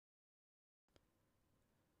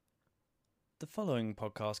The following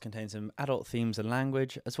podcast contains some adult themes and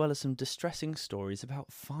language, as well as some distressing stories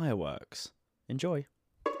about fireworks. Enjoy.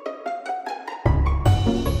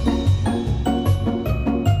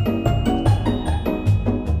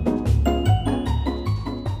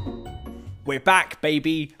 We're back,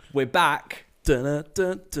 baby. We're back. We're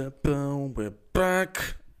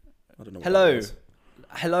back. I don't know.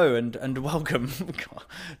 Hello, and welcome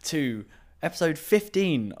to episode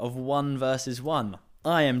 15 of One versus One.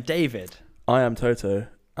 I am David. I am Toto.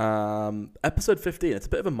 Episode 15. It's a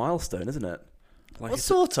bit of a milestone, isn't it? Well,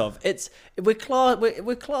 sort of. We're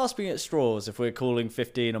clasping at straws if we're calling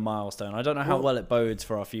 15 a milestone. I don't know how well it bodes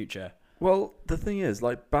for our future. Well, the thing is,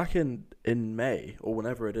 like back in May or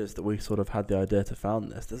whenever it is that we sort of had the idea to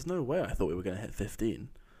found this, there's no way I thought we were going to hit 15.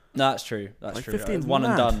 No, that's true. That's like true. 15's One mad.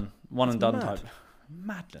 and done. One That's and done mad. type.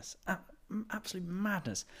 Madness. Absolute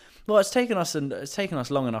madness. Well, it's taken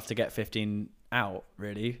us long enough to get 15 out,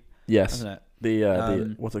 really. Yes. Hasn't it?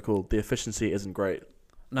 The what's it called? The efficiency isn't great.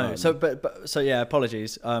 No. So yeah.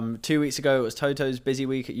 Apologies. 2 weeks ago it was Toto's busy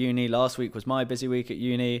week at uni. Last week was my busy week at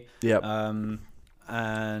uni. Yep.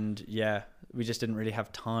 And yeah, we just didn't really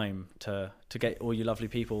have time to get all you lovely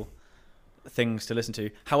people things to listen to.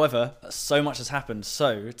 However, so much has happened.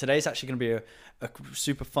 So today's actually going to be a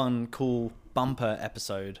super fun, cool bumper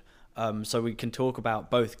episode. So we can talk about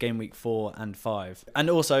both game week 4 and 5, and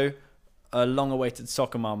also a long-awaited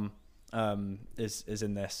SoccerMom is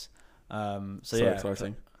in this. So yeah,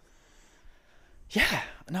 exciting. Yeah,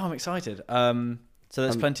 no, I'm excited. So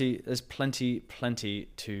there's plenty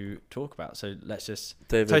to talk about. So let's just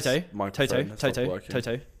Toto.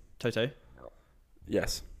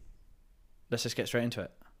 Yes. Let's just get straight into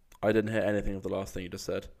it. I didn't hear anything of the last thing you just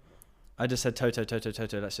said. I just said Toto.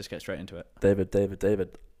 Let's just get straight into it.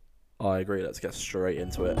 David. I agree. Let's get straight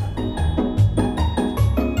into it.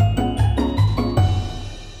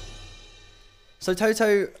 So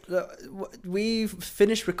Toto, we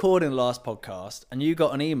finished recording the last podcast, and you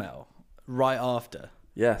got an email right after.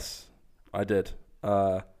 Yes, I did.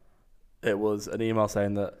 It was an email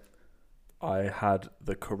saying that I had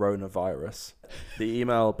the coronavirus. The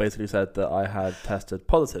email basically said that I had tested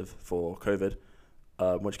positive for COVID,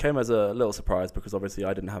 which came as a little surprise because obviously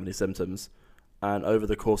I didn't have any symptoms. And over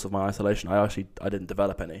the course of my isolation, I didn't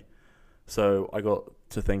develop any. So I got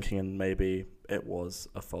to thinking, and maybe it was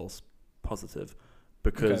a false positive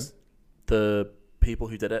because the people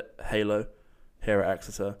who did it, Halo, here at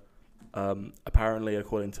Exeter, apparently,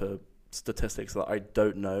 according to statistics that I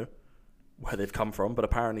don't know where they've come from, but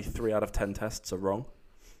apparently 3 out of 10 tests are wrong.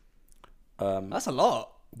 That's a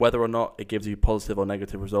lot. Whether or not it gives you positive or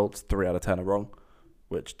negative results, 3 out of 10 are wrong,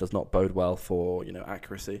 which does not bode well for,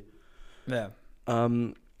 accuracy. Yeah.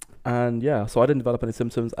 And yeah, so I didn't develop any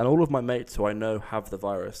symptoms, and all of my mates who I know have the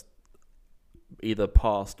virus, either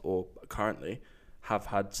past or currently, have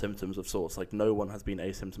had symptoms of sorts. Like, no one has been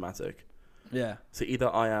asymptomatic. Yeah. So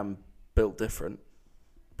either I am built different,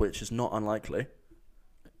 which is not unlikely,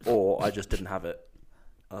 or I just didn't have it.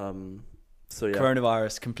 So yeah.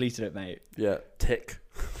 Coronavirus completed it, mate. Yeah, tick.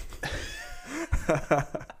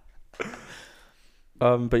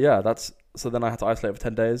 But yeah, so then I had to isolate for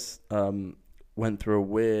 10 days. Went through a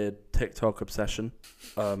weird TikTok obsession.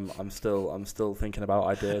 I'm still thinking about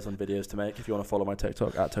ideas on videos to make. If you want to follow my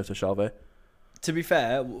TikTok at Toto Chalve. To be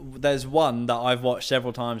fair, there's one that I've watched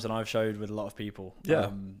several times and I've showed with a lot of people. Yeah.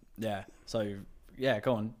 Yeah. So yeah,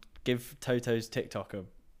 go on, give Toto's TikTok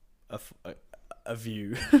a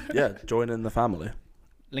view. Yeah, join in the family.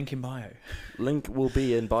 Link in bio. Link will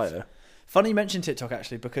be in bio. Funny you mentioned TikTok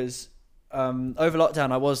actually, because over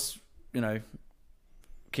lockdown I was,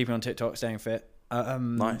 keeping on TikTok, staying fit.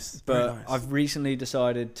 Nice. But nice. I've recently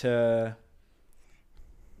decided to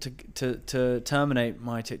terminate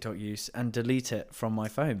my TikTok use and delete it from my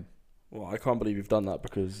phone. Well, I can't believe you've done that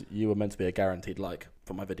because you were meant to be a guaranteed like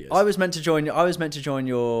for my videos. I was meant to join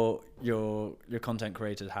your content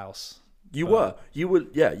creator's house. You were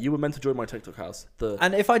meant to join my TikTok house.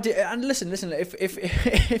 And if I did, and listen,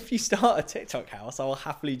 if you start a TikTok house, I will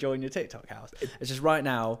happily join your TikTok house. It's just right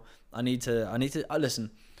now I need to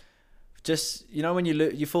listen. Just when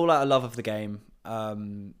you fall out of love of the game,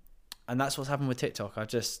 and that's what's happened with TikTok.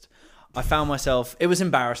 I found myself, it was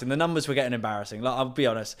embarrassing. The numbers were getting embarrassing. Like, I'll be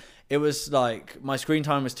honest, it was like my screen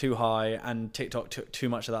time was too high and TikTok took too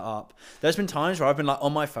much of that up. There's been times where I've been like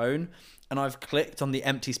on my phone and I've clicked on the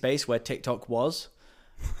empty space where TikTok was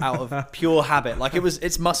out of pure habit. Like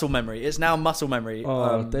it's muscle memory. It's now muscle memory.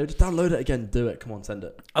 They just download it again. Do it. Come on, send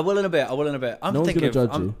it. I will in a bit. I'm no thinking one's gonna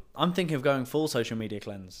judge you. I'm thinking of going full social media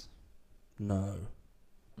cleanse. No.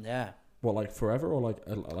 Yeah. What, like forever or like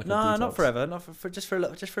no, not forever. Not for just for a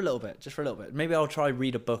little bit. Maybe I'll try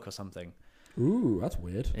read a book or something. Ooh, that's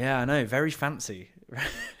weird. Yeah, I know. Very fancy.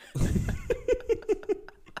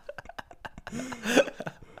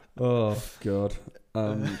 Oh God.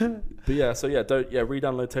 But yeah, so yeah,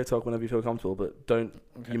 re-download TikTok whenever you feel comfortable, but don't.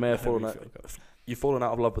 Okay, you may have you've fallen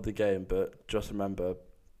out of love with the game, but just remember,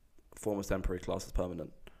 form is temporary, class is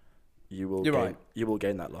permanent. You will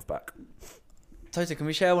gain that love back. Toto, can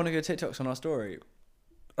we share one of your TikToks on our story?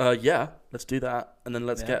 Yeah, let's do that, and then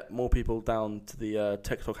let's get more people down to the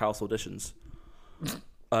TikTok house auditions.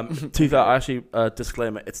 To that, actually,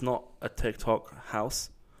 disclaimer: it's not a TikTok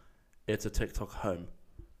house; it's a TikTok home,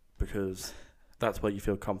 because that's where you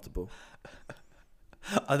feel comfortable.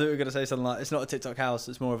 I thought we were going to say something like, "It's not a TikTok house;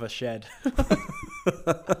 it's more of a shed."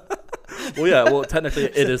 Well, yeah. Well, technically,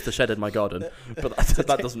 it is the shed in my garden, but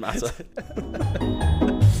that doesn't matter.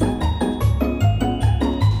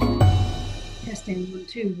 Testing 1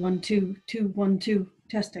 2 1 2 2 1 2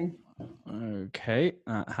 testing. Okay,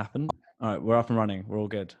 that happened. All right, we're up and running. We're all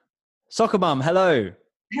good. SoccerMom, hello.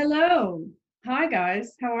 Hello. Hi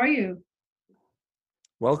guys. How are you?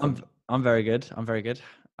 Welcome. I'm very good. I'm very good.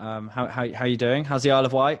 How you doing? How's the Isle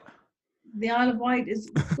of Wight? The Isle of Wight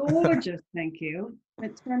is gorgeous, thank you.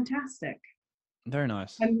 It's fantastic. Very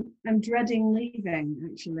nice. I'm dreading leaving,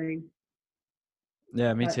 actually.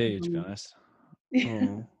 Yeah, me too, to be honest.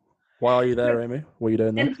 Oh. Why are you there, Amy? What are you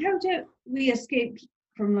doing there? And Toto, we escaped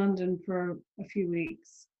from London for a few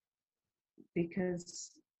weeks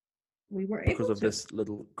because we were able to. This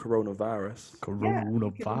little coronavirus.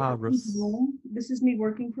 This is me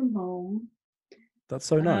working from home. That's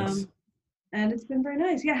so nice. And it's been very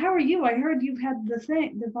nice. Yeah, how are you? I heard you've had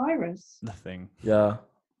the virus. The thing. Yeah,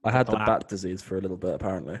 I had the bat disease for a little bit,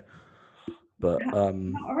 apparently. But how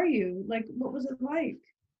are you? Like, what was it like?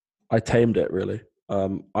 I tamed it, really.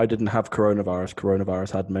 I didn't have coronavirus.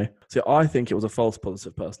 Coronavirus had me. So I think it was a false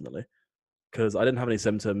positive, personally, because I didn't have any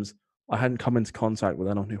symptoms. I hadn't come into contact with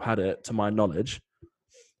anyone who had it, to my knowledge.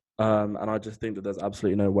 And I just think that there's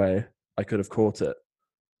absolutely no way I could have caught it.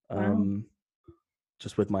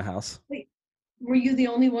 Just with my house. Wait, were you the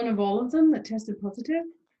only one of all of them that tested positive?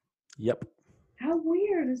 Yep. How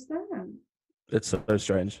weird is that? It's so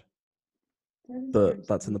strange. But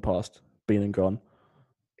that's in the past. Been and gone.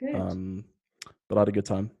 Good. But I had a good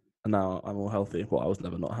time. And now I'm all healthy. Well, I was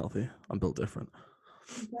never not healthy. I'm built different.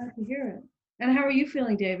 I'm glad to hear it. And how are you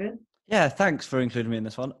feeling, David? Yeah, thanks for including me in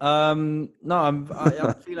this one. No, I'm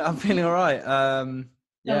feeling all right.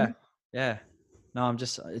 Yeah. No,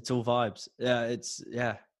 it's all vibes.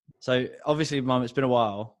 Yeah. So obviously, Mum, it's been a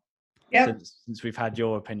while since we've had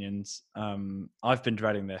your opinions. I've been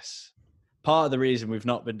dreading this. Part of the reason we've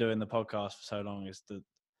not been doing the podcast for so long is that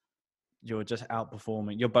you're just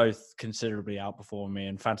outperforming. You're both considerably outperforming me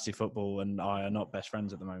in fantasy football, and I are not best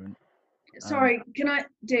friends at the moment. Sorry,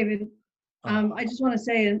 David? I just want to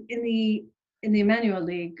say in the Emmanuel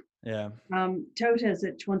League, Tota's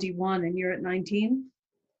at 21 and you're at 19.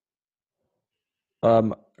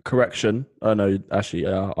 Correction. Oh no, actually,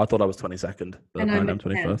 I thought I was 22nd, but and I'm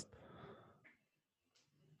 21st.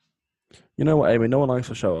 You know what, Amy? No one likes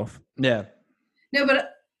to show off. Yeah. No,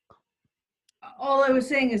 but all I was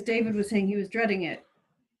saying is David was saying he was dreading it.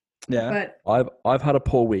 Yeah. But I've had a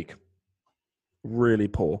poor week. Really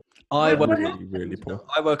poor. Really poor.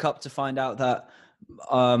 I woke up to find out that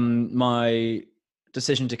my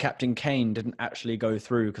decision to captain Kane didn't actually go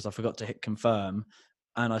through because I forgot to hit confirm,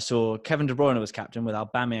 and I saw Kevin De Bruyne was captain with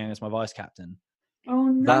Aubameyang as my vice captain. Oh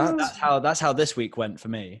no! That's how this week went for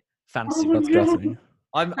me. Fantasy. That's gutting.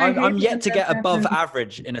 I'm yet to get above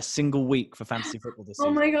average in a single week for fantasy football this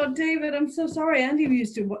season. Oh my God, David, I'm so sorry. And you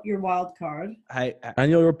used your wild card. Hey,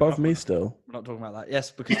 and you're above me still. We're not talking about that.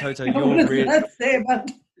 Yes, because Toto, you're really. Let's say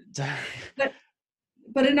about.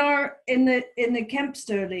 But in the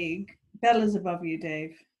Kempster League, Bella's above you,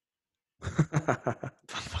 Dave.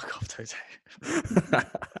 Fuck off, Toto.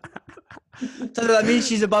 So that means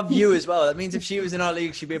she's above you as well. That means if she was in our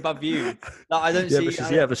league, she'd be above you. Like, I don't see.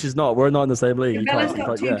 But she's not. We're not in the same league. Bella's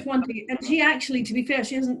got 220, and she actually, to be fair,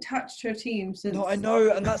 she hasn't touched her team since. No, I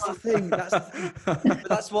know, and that's the thing. But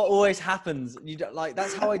that's what always happens.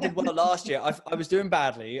 That's how I did well last year. I was doing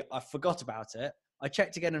badly. I forgot about it. I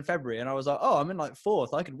checked again in February, and I was like, "Oh, I'm in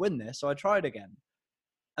fourth. I could win this." So I tried again.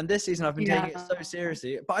 And this season, I've been taking it so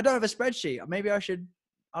seriously. But I don't have a spreadsheet. Maybe I should.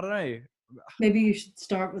 I don't know. Maybe you should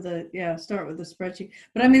start with a spreadsheet.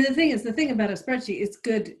 But I mean, the thing about a spreadsheet, it's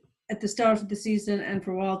good at the start of the season and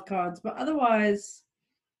for wild cards, but otherwise,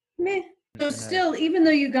 meh. So still, even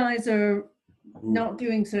though you guys are not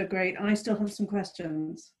doing so great, I still have some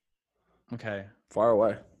questions. Okay. Far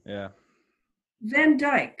away. Yeah. Van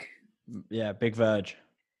Dijk. Yeah, big Verge.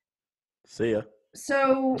 See ya.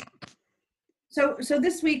 So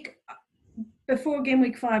this week, before game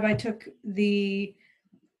week 5, I took the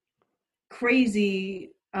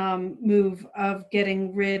crazy move of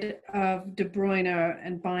getting rid of De Bruyne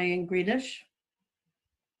and buying Grealish.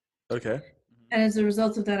 Okay. And as a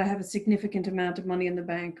result of that, I have a significant amount of money in the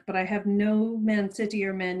bank, but I have no Man City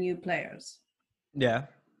or Man U players. Yeah.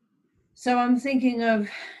 So I'm thinking of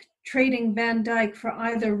trading Van Dijk for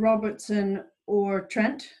either Robertson or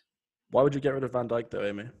Trent. Why would you get rid of Van Dijk though,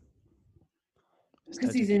 Amy?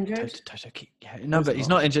 Because he's injured. Yeah. No, but he's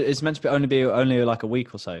not injured. It's meant to be only like a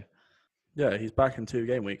week or so. Yeah, he's back in 2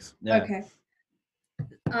 game weeks. Yeah. Okay.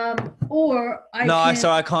 Or I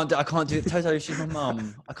can't do it. Toto, she's my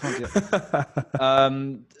mum. I can't do it.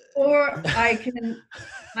 Or I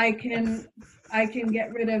can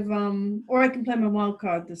get rid of or I can play my wild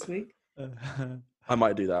card this week. I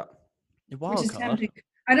might do that. Your Which wild is card. tempting.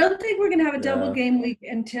 I don't think we're gonna have a double Yeah. game week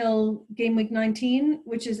until game week 19,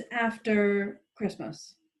 which is after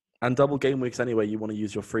Christmas. And double game weeks anyway, you want to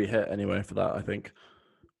use your free hit anyway for that, I think.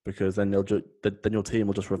 Because then then your team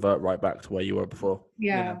will just revert right back to where you were before.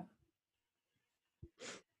 Yeah.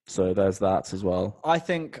 So there's that as well. I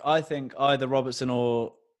think either Robertson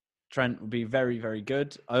or Trent would be very, very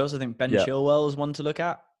good. I also think Ben Chilwell is one to look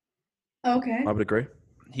at. Okay. I would agree.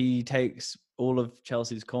 He takes all of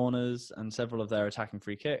Chelsea's corners and several of their attacking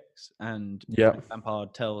free kicks, and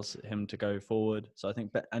Lampard tells him to go forward. So I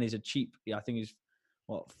think, and he's a cheap. Yeah, I think he's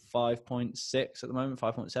 5.6 at the moment,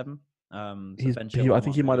 5.7. I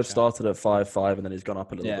think he might have started at 5.5 and then he's gone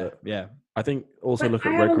up a little bit. Yeah. I think also But look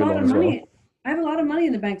at I have a lot Reguilon of as well. money. I have a lot of money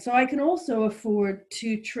in the bank, so I can also afford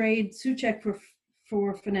to trade Souček for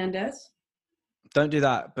Fernandes. Don't do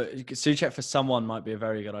that, but Souček for someone might be a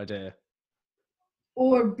very good idea.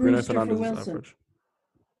 Or Bruno Brewster Fernandes for is Wilson. average.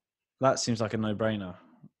 That seems like a no-brainer.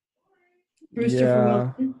 Brewster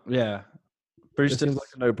for Wilson. Yeah. It Brewster seems like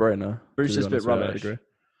a no-brainer. Brewster's a bit rubbish.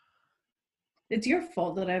 It's your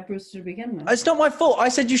fault that I have Brewster to begin with. It's not my fault. I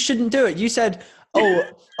said you shouldn't do it. You said,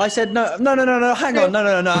 I said no. Hang on, no.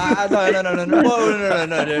 Whoa,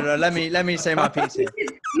 no. Let me say my piece here.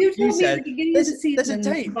 You told me at the beginning of the season. There's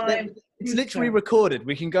a tape. It's literally recorded.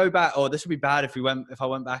 We can go back. Oh, this would be bad if I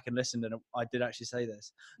went back and listened and I did actually say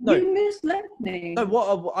this. No, you misled me. No,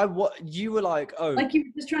 what you were like? Oh, like you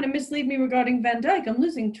were just trying to mislead me regarding Van Dijk. I'm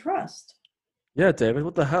losing trust. Yeah, David.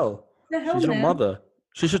 What the hell? She's your mother.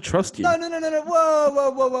 She should trust you. No.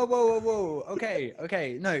 Whoa.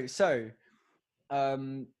 Okay. No, so,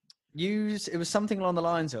 it was something along the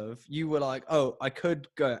lines of you were like, oh, I could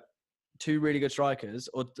get 2 really good strikers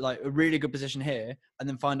or like a really good position here and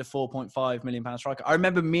then find a £4.5 million striker. I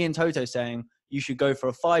remember me and Toto saying you should go for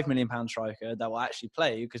a £5 million striker that will actually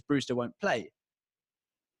play because Brewster won't play.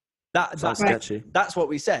 That's sketchy. That's what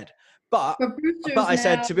we said. But I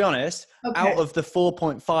said, to be honest, out of the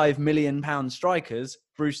 £4.5 million strikers,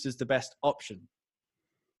 Brewster's the best option.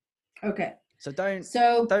 Okay. So don't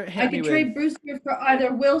hit I can trade Brewster for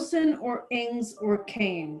either Wilson or Ings or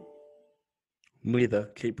Kane.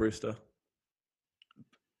 Neither. Keep Brewster.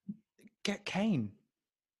 Get Kane.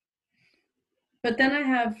 But then I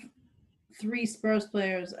have 3 Spurs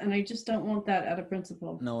players, and I just don't want that out of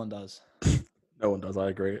principle. No one does. No one does. I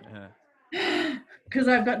agree. Yeah. Because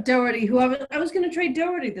I've got Doherty, who I was going to trade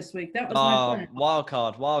Doherty this week. That was my plan.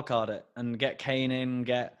 Wild card it, and get Kane in,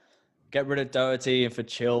 get rid of Doherty for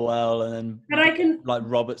Chilwell, and then but I can like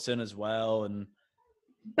Robertson as well, and.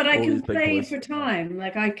 But I can play for time.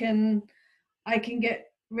 Like I can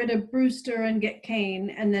get rid of Brewster and get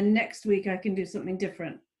Kane, and then next week I can do something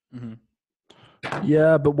different. Mm-hmm.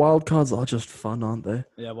 Yeah, but wildcards are just fun, aren't they?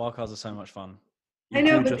 Yeah, wildcards are so much fun. I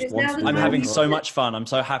know, but I'm having so much fun. I'm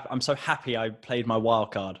so happy I played my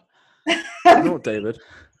wild card. No, David.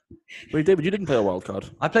 Wait, David, you didn't play a wild card.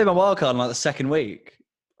 I played my wild card in like the second week.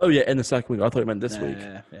 Oh yeah, in the second week. I thought you meant this week.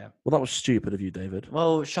 Yeah. Well, that was stupid of you, David.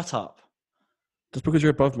 Well, shut up. Just because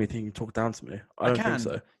you're above me, think you can talk down to me. I don't think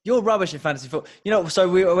so. You're rubbish at fantasy football. You know, so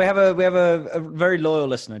we have a very loyal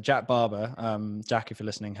listener, Jack Barber. Jack, if you're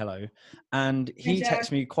listening, hello. And he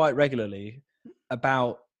texts me quite regularly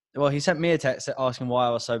about. Well, he sent me a text asking why I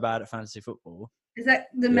was so bad at fantasy football. Is that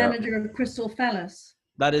the manager of Crystal Palace?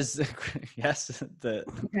 That is, yes, the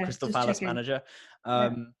Crystal Palace manager.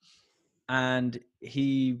 And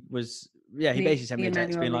he was, he basically sent me a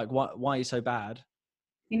text being like, why are you so bad?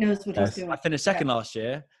 He knows what he's doing. I finished second last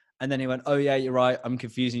year. And then he went, oh yeah, you're right. I'm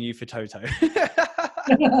confusing you for Toto.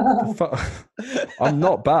 I'm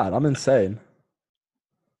not bad. I'm insane.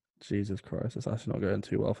 Jesus Christ. It's actually not going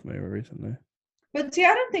too well for me recently. But see,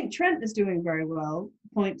 I don't think Trent is doing very well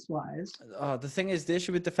points wise. The thing is, the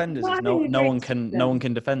issue with defenders is no one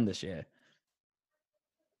can defend this year.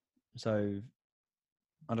 So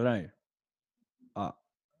I don't know.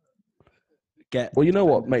 get. Well, you know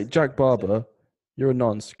what, mate? Jack Barber, you're a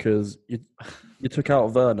nonce because you took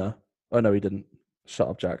out Werner. Oh no, he didn't. Shut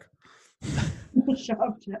up, Jack.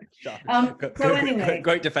 Sharp Jack. So anyway.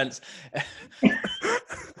 great defense.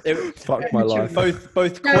 Fuck my life.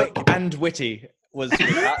 Both quick and witty was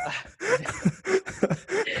that.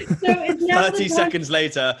 So it's now 30 seconds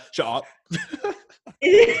later, shut up.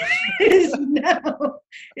 It's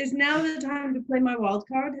now the time to play my wild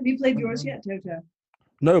card. Have you played yours yet, Toto?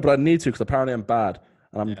 No, but I need to because apparently I'm bad,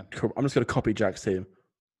 and I'm just going to copy Jack's team.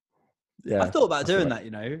 Yeah, I've thought about doing that.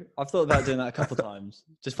 You know, I've thought about doing that a couple times.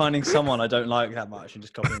 Just finding someone I don't like that much and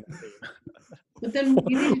just copying the team. But then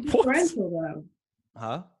you need a differential, though.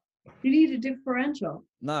 Huh? You need a differential.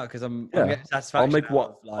 No, because I'm getting satisfaction.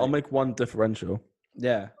 I'll make one differential.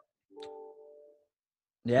 Yeah.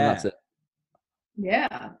 And that's it.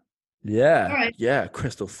 Yeah. Yeah. All right. Yeah.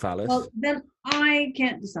 Crystal Phallus. Well, then I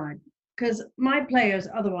can't decide because my players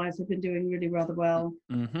otherwise have been doing really rather well.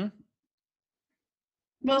 Mm-hmm.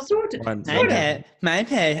 Well, sort of. My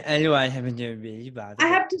pay anyway have been doing really bad. I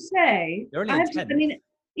have to say,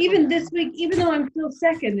 even this week, even though I'm still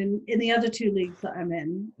second in the other two leagues that I'm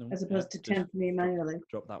in, as opposed to 10th for me manually.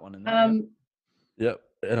 Drop that one in there. Yep,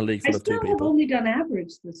 in a league full of two people. I still have only done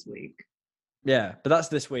average this week. Yeah, but that's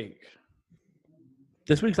this week.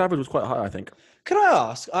 This week's average was quite high, I think. Can I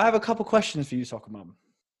ask? I have a couple questions for you, SoccerMom.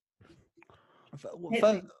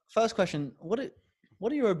 First question: What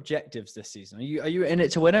are your objectives this season? Are you in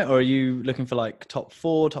it to win it, or are you looking for like top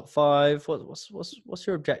 4, top 5? What's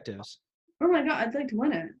your objectives? Oh my god, I'd like to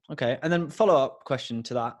win it. Okay, and then follow-up question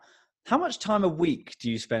to that: how much time a week do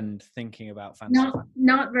you spend thinking about fantasy?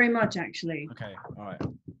 Not very much, actually. Okay, all right.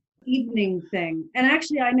 Evening thing, and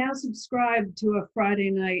actually, I now subscribe to a Friday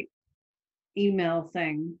night email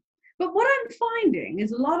thing. But what I'm finding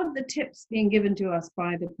is a lot of the tips being given to us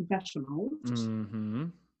by the professionals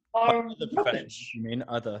are rubbish. You mean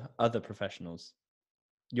other professionals?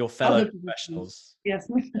 Your fellow professionals. Yes,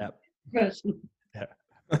 my professionals. Yeah.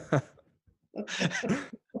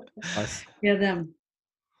 Nice. Yeah, them.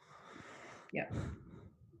 Yeah.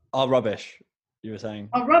 Are rubbish, you were saying.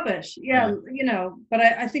 Oh, rubbish. Yeah, you know, but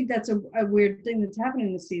I think that's a weird thing that's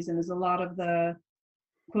happening this season is a lot of the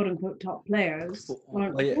quote unquote top players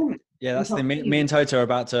aren't performing. Yeah, that's the thing. Me and Toto are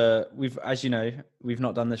about to, as you know, we've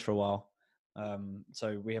not done this for a while.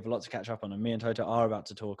 So we have a lot to catch up on, and me and Toto are about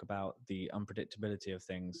to talk about the unpredictability of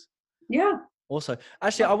things. Yeah. Also,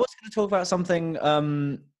 actually, I was going to talk about something,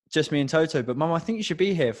 just me and Toto, but Mum, I think you should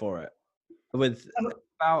be here for it.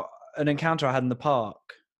 About an encounter I had in the park.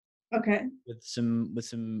 Okay. With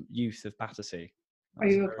some youth of Battersea. Are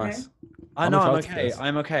you okay? Nice. I know,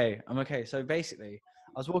 I'm okay. I'm okay. So basically,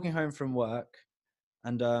 I was walking home from work,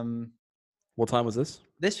 and what time was this?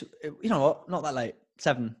 You know what? Not that late.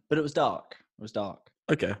 7, but it was dark.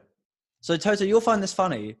 Okay. So Toto, you'll find this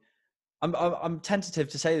funny. I'm tentative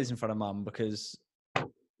to say this in front of Mum because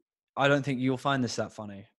I don't think you'll find this that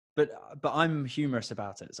funny. But I'm humorous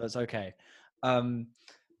about it, so it's okay.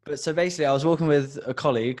 But so basically, I was walking with a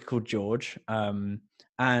colleague called George, and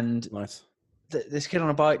nice. This kid on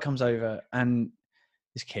a bike comes over, and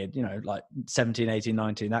this kid, you know, like 17, 18,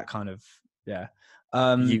 19, that kind of, yeah.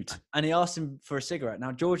 Ute. And he asked him for a cigarette.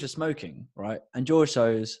 Now, George is smoking, right? And George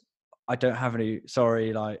says, I don't have any,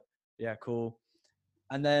 sorry, like, yeah, cool.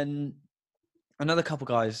 And then another couple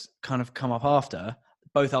guys kind of come up after,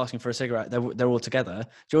 both asking for a cigarette. They're all together.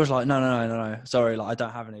 George's like, no, sorry, like, I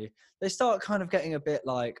don't have any. They start kind of getting a bit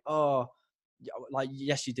like, oh, like,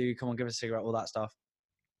 yes, you do. Come on, give us a cigarette, all that stuff.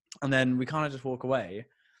 And then we kind of just walk away.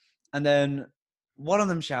 And then one of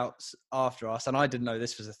them shouts after us, and I didn't know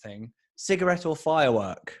this was a thing, cigarette or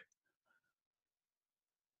firework.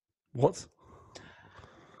 What?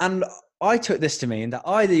 And I took this to mean that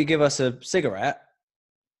either you give us a cigarette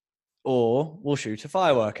or we'll shoot a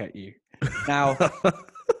firework at you. Now...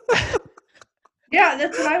 Yeah,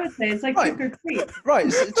 that's what I would say. It's like trick or treat.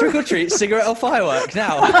 Right, so trick or treat, cigarette or firework.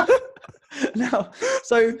 Now...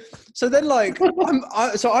 So then like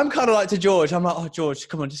I'm kind of like to George. I'm like, oh George,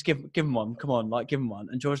 come on, just give him one. Come on, like give him one.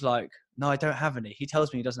 And George's like, no, I don't have any. He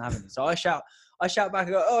tells me he doesn't have any. So I shout back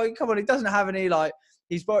and go, oh come on, he doesn't have any. Like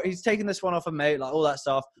he's taking this one off a mate, like all that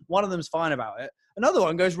stuff. One of them's fine about it. Another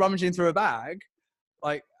one goes rummaging through a bag,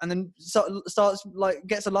 like, and then starts like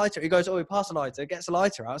gets a lighter. He goes, oh, he passed a lighter, gets a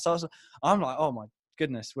lighter out. So I'm like, oh my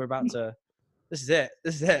goodness, we're about to. This is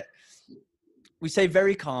it. We stayed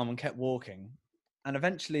very calm and kept walking, and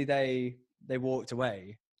eventually they walked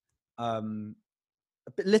away, a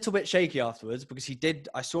little bit shaky afterwards because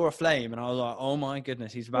I saw a flame and I was like, oh my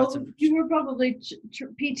goodness, he's about to. You were probably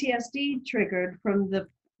PTSD triggered from the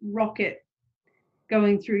rocket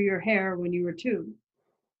going through your hair when you were 2.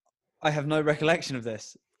 I have no recollection of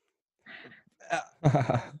this.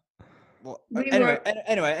 Well, We anyway, were-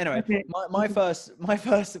 anyway. Okay. My first.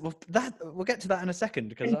 Well, that we'll get to that in a second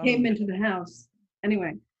because And came into the house.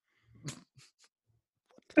 Anyway.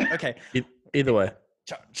 okay. Either way.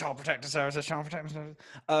 Child protector services. Child protector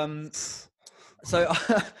services.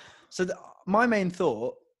 So, my main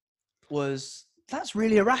thought was that's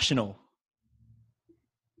really irrational.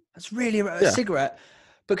 That's really a cigarette.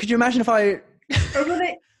 But could you imagine if I, Or were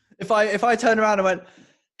they? if I turned around and went,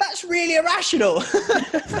 that's really irrational.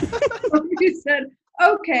 You said,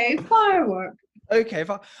 okay, firework. Okay,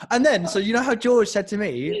 fine. And then, so you know how George said to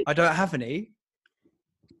me, I don't have any.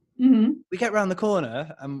 Mm-hmm. We get round the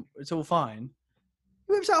corner and it's all fine.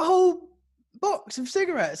 He whips out a whole box of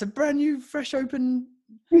cigarettes, a brand new, fresh open.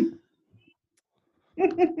 I'm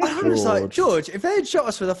just like, George, if they had shot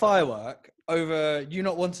us with a firework over you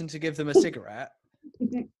not wanting to give them a cigarette.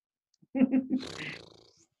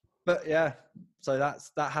 But yeah, so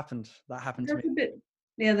that happened. That happened to me. That's a bit.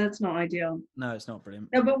 Yeah, that's not ideal. No, it's not brilliant.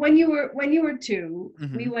 No, but when you were 2,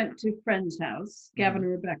 Mhm. we went to a friend's house, Gavin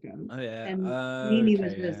and Rebecca, Oh yeah. and Nini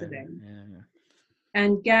was okay, visiting. Yeah.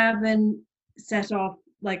 and Gavin set off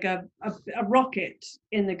like a rocket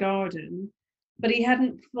in the garden, but he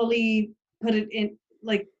hadn't fully put it in,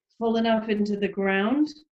 like full enough into the ground.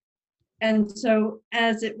 And so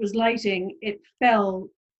as it was lighting, it fell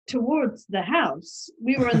towards the house.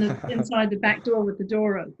 We were inside the back door with the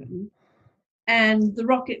door open. And the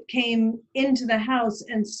rocket came into the house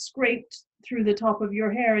and scraped through the top of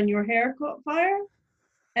your hair, and your hair caught fire.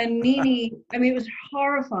 And Nini, I mean, it was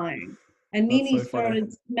horrifying. And Nini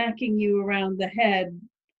started smacking you around the head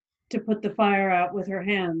to put the fire out with her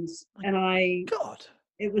hands. And God,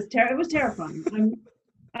 it was terrifying.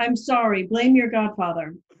 I'm sorry. Blame your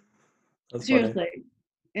godfather. That's Seriously. funny.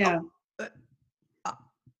 Yeah.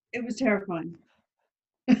 It was terrifying.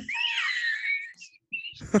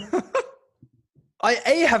 I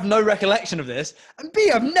A, have no recollection of this, and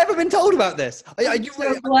B, I've never been told about this. I'm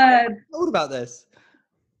so glad. Told about this.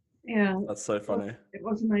 Yeah. That's so funny. It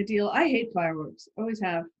wasn't ideal. I hate fireworks. Always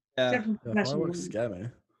have. Yeah. Except for professional Fireworks ones. scare me.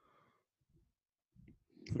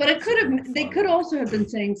 But it could have. They could also have been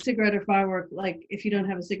saying cigarette or firework. Like, if you don't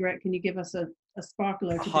have a cigarette, can you give us a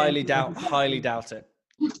sparkler? To Highly dance with? highly doubt it.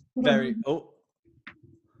 Very. Oh,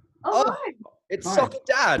 Oh, Oh. hi. it's Hi. Soccer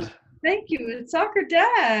Dad. Thank you. It's Soccer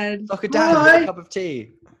Dad. Soccer Dad, Hi. with a cup of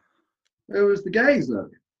tea. It was the gays,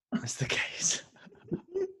 look. That's the case.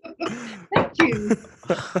 Thank you.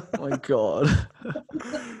 Oh my God.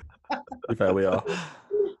 To be fair, we are.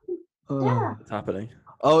 Yeah. It's happening.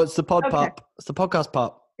 Oh, it's the pod Okay. pup. It's the podcast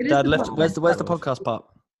pup. It is Dad the left. pod Where's the podcast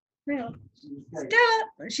pup? Yeah.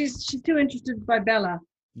 Stella. She's too interested by Bella.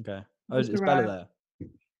 Okay. Oh, Just is Bella arrived. there?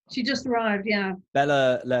 She just arrived. Yeah.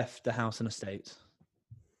 Bella left the house and estate.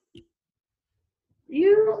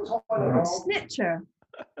 You snitcher.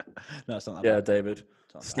 No, it's not that Yeah, bad. David.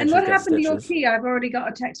 It's not that Snitch. bad. And what gets happened to your stitches. key? I've already got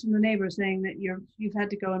a text from the neighbor saying that you've had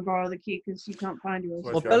to go and borrow the key because you can't find yours.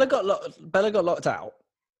 Well, Well, Sure. Bella got locked out.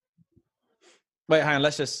 Wait, hang on.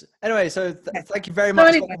 Let's just. Anyway, so Okay. thank you very So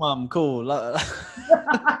much, anyway. Mum. Cool.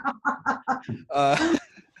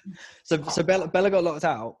 So Bella got locked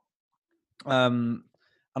out, and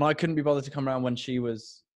I couldn't be bothered to come around when she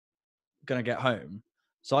was gonna get home.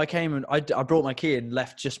 So I came and I brought my key and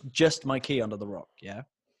left just my key under the rock. Yeah.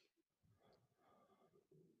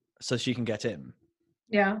 So she can get in.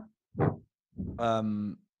 Yeah.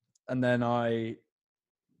 And then I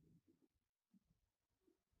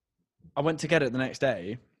went to get it the next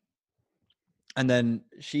day, and then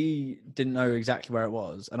she didn't know exactly where it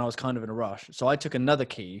was, and I was kind of in a rush, so I took another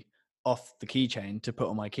key off the keychain to put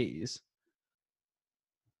on my keys,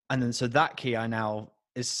 and then so that key I now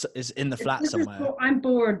is in the flat somewhere. I'm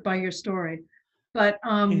bored by your story, but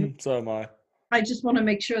So am I. I just want to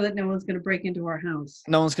make sure that no one's going to break into our house.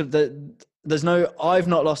 No one's gonna. There's no. I've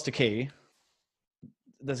not lost a key.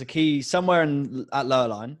 There's a key somewhere at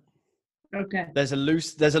Lurline. Okay. There's a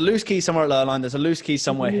loose key somewhere at Lurline. There's a loose key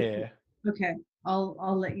somewhere here. Okay.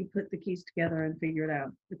 I'll let you put the keys together and figure it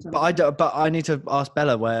out. It's But I need to ask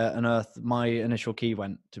Bella where on earth my initial key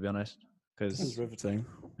went, to be honest, This is because riveting.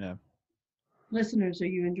 Listeners, are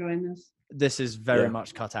you enjoying this? this is very Yeah.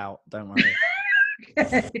 much cut out. Don't worry.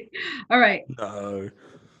 Okay. All right. No.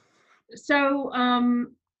 So,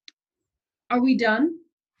 are we done?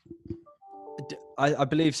 I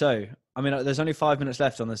believe so. I mean, there's only 5 minutes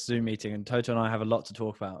left on this Zoom meeting, and Toto and I have a lot to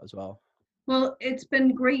talk about as well. Well, it's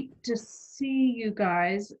been great to see you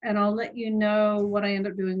guys, and I'll let you know what I end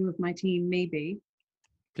up doing with my team, maybe.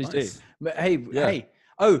 Please Nice. do. But hey, Yeah. hey.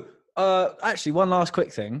 Oh, actually, one last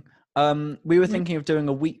quick thing. We were thinking of doing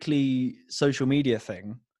a weekly social media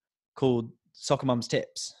thing called Soccer Mum's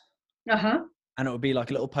Tips, Uh-huh. and it would be like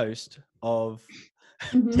a little post of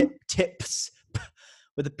Mhm. tips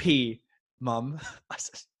with a P, Mum.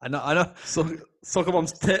 I know. Soccer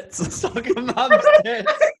Mom's tits. Soccer Mum's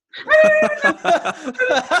Tips.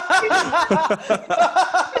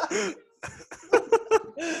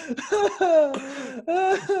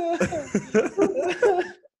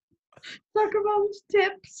 Soccer Mom's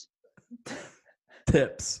tips.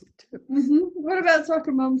 Tips. What about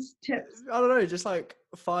Soccer Mom's tips? I don't know, just like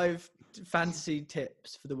 5 fantasy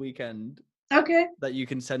tips for the weekend Okay. that you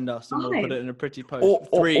can send us, and we'll 5? put it in a pretty post. Or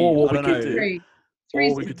 3. what I we don't could know. do. 3.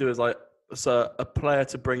 All we could do is like, so a player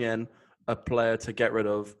to bring in, a player to get rid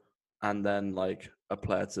of, and then like a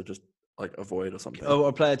player to just like avoid or something. Or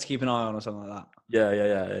a player to keep an eye on or something like that.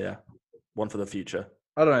 Yeah. One for the future.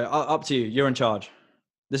 I don't know. Up to you. You're in charge.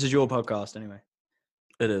 This is your podcast anyway.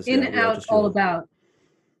 It is. In, yeah, we are out, just all yours. about.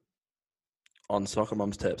 On Soccer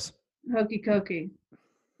Mom's Tips. Hokey cokey.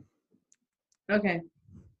 Okay.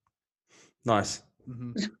 Nice.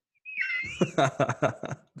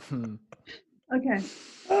 Okay.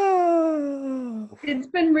 It's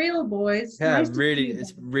been real, boys. Yeah, Nice to see really. you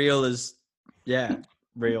It's both. real as,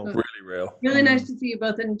 real. Really real. Really nice to see you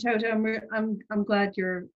both. And Toto, I'm glad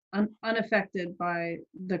you're unaffected by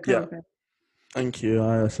the Yeah. COVID. Thank you.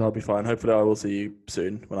 I shall be fine. Hopefully, I will see you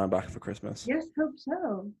soon when I'm back for Christmas. Yes, hope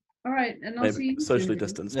so. All right, and I'll see Maybe you socially soon.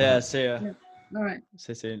 distanced. Yeah, perhaps. see ya. Yeah. All right.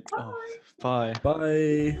 See you soon. Bye. Oh, bye.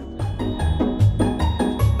 Bye.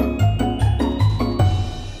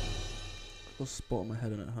 Got a spot on my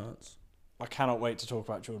head and it hurts. I cannot wait to talk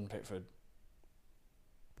about Jordan Pickford.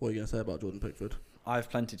 What are you going to say about Jordan Pickford? I have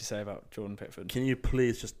plenty to say about Jordan Pickford. Can you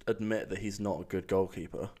please just admit that he's not a good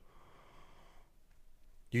goalkeeper?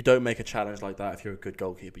 You don't make a challenge like that if you're a good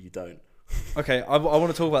goalkeeper. You don't. Okay, I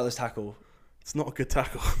want to talk about this tackle. It's not a good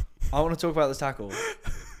tackle. I want to talk about this tackle.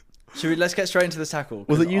 Let's get straight into this tackle.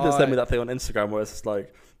 Was it you that sent me that thing on Instagram where it's just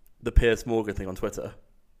like the Piers Morgan thing on Twitter?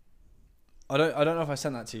 I don't know if I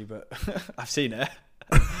sent that to you, but I've seen it.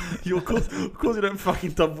 Of course you don't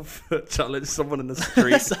fucking double foot challenge someone in the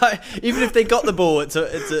street. So, even if they got the ball, it's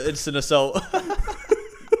an assault.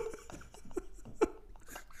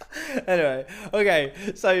 Anyway, okay,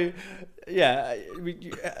 so yeah,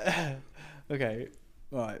 okay,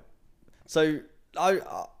 right. So I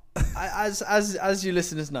as you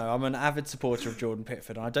listeners know, I'm an avid supporter of Jordan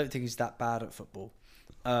Pickford, and I don't think he's that bad at football.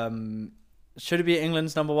 Should he be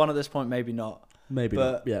England's number 1 at this point? Maybe not. Maybe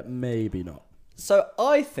But- not. Yeah, maybe not. So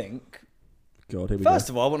I think, God, here we first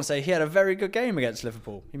go. of all, I want to say he had a very good game against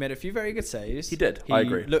Liverpool. He made a few very good saves. He did. He I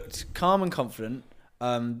agree. Looked calm and confident.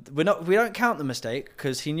 We don't count the mistake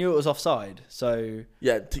because he knew it was offside. So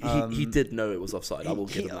Yeah, he did know it was offside. I will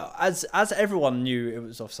give him that. as everyone knew it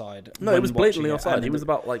was offside. No, when it was blatantly watching it, offside. and He was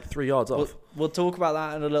about like 3 yards off. We'll talk about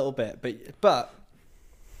that in a little bit, but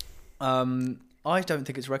I don't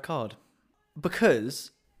think it's a red card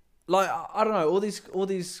because, like, I don't know, all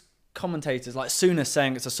these commentators like Souness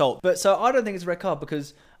saying it's assault, but so I don't think it's a red card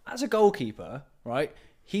because as a goalkeeper, right,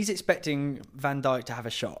 he's expecting Van Dijk to have a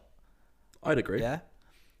shot. I'd agree. Yeah.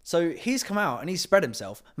 So he's come out and he's spread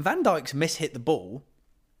himself. Van Dijk's mishit the ball,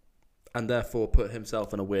 And therefore put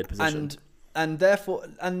himself in a weird position. and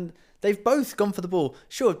they've both gone for the ball.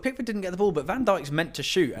 Sure, Pickford didn't get the ball, but Van Dijk's meant to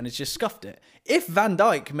shoot and has just scuffed it. If Van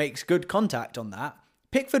Dijk makes good contact on that,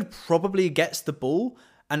 Pickford probably gets the ball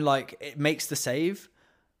and like it makes the save.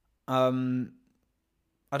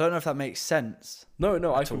 I don't know if that makes sense.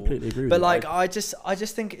 No, I completely agree with But you. like, I just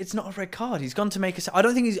think it's not a red card. He's gone to make a. I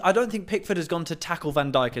don't think Pickford has gone to tackle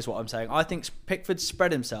Van Dijk. Is what I'm saying. I think Pickford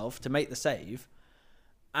spread himself to make the save,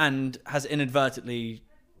 and has inadvertently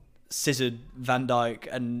scissored Van Dijk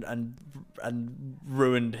and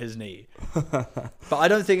ruined his knee. But I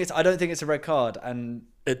don't think it's a red card. And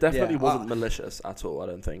It definitely yeah, wasn't malicious at all, I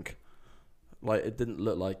don't think. Like, it didn't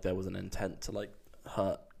look like there was an intent to, like,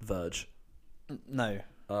 hurt Verge. no.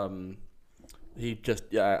 He just,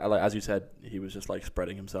 yeah, like as you said, he was just, like,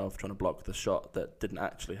 spreading himself, trying to block the shot that didn't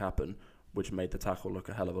actually happen, which made the tackle look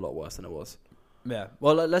a hell of a lot worse than it was. Yeah.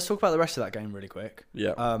 Well, let's talk about the rest of that game really quick.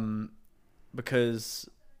 Yeah. Because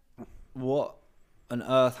what on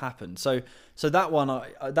earth happened? So that one,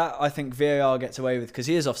 I think VAR gets away with because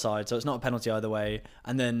he is offside, so it's not a penalty either way.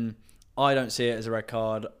 And then I don't see it as a red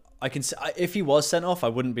card. I can see, if he was sent off, I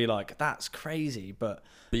wouldn't be like that's crazy, but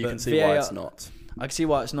you can see why it's not. I can see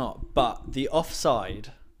why it's not. But the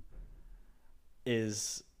offside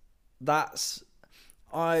is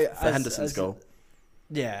For Henderson's goal.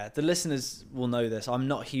 Yeah, the listeners will know this. I'm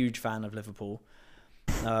not a huge fan of Liverpool.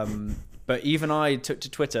 But even I took to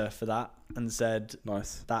Twitter for that and said,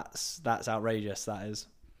 Nice. That's outrageous. That is.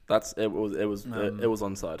 It was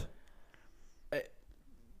onside.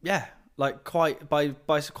 Yeah, like quite by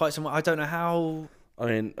quite some. I don't know how. I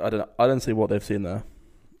mean, I don't see what they've seen there.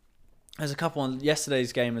 There's a couple on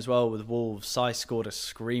yesterday's game as well with Wolves. Sai scored a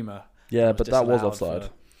screamer. Yeah, but that was disallowed offside.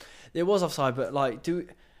 It was offside, but like,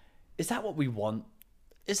 is that what we want?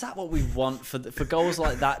 Is that what we want for goals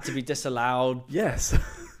like that to be disallowed? Yes.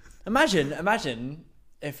 Imagine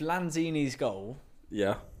if Lanzini's goal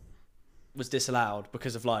Yeah. was disallowed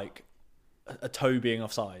because of like a toe being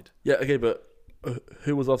offside. Yeah. Okay, but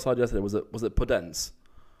who was offside yesterday? Was it Podence?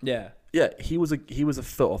 Yeah. Yeah, he was a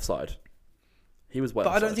foot offside. He was well. But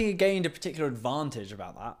offside. I don't think he gained a particular advantage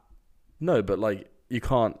about that. No, but like you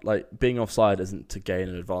can't like being offside isn't to gain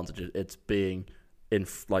an advantage. It's being in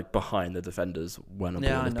like behind the defenders when a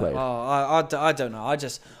ball is played. I don't know. I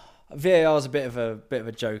just VAR is a bit of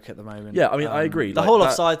a joke at the moment. Yeah, I mean I agree. The like, whole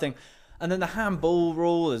offside thing, and then the handball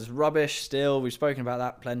rule is rubbish. Still, we've spoken about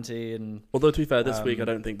that plenty. And although to be fair, this week I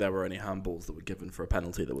don't think there were any handballs that were given for a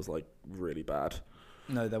penalty that was like really bad.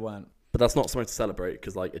 No, there weren't. But that's not something to celebrate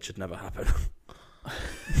because like it should never happen.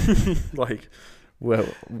 Like we're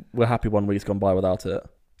happy 1 week's gone by without it.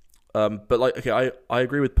 But like okay, I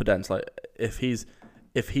agree with Podence. Like if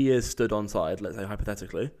he is stood onside, let's say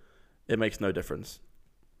hypothetically, it makes no difference.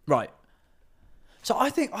 Right. So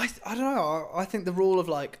I think I don't know. I think the rule of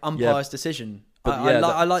like umpire's decision.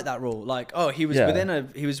 I like that rule. Like he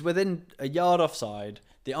was within a yard offside.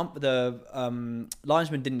 The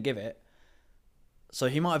linesman didn't give it. So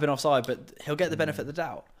he might have been offside, but he'll get the benefit of the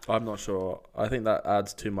doubt. I'm not sure. I think that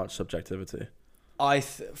adds too much subjectivity.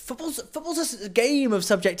 Football's a game of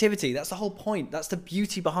subjectivity. That's the whole point. That's the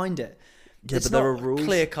beauty behind it. Yeah, it's but there not are rules.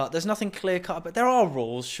 Clear cut. There's nothing clear cut, but there are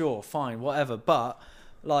rules. Sure, fine, whatever. But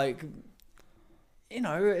like,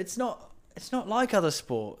 it's not like other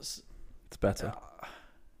sports. It's better.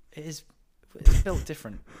 It's built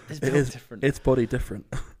different. Different. It's body different.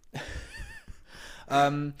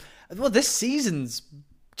 Well, this season's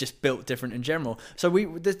just built different in general. So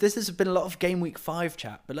this has been a lot of game week 5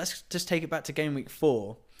 chat, but let's just take it back to game week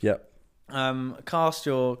 4. Yep. Cast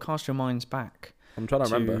your minds back. I'm trying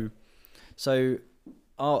to remember. So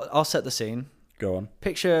I'll set the scene. Go on.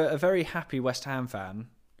 Picture a very happy West Ham fan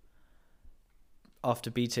after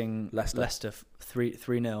beating Leicester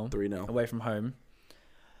 3-0 away from home,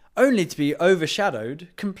 only to be overshadowed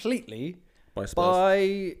completely by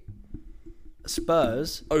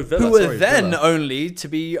Spurs, Villa, who were then Villa. only to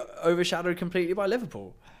be overshadowed completely by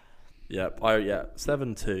Liverpool. Yep.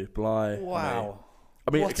 7-2. Bly. Wow.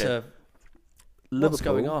 I mean, what's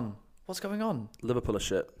going on? What's going on? Liverpool are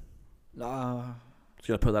shit. Just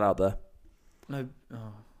gonna put that out there. No.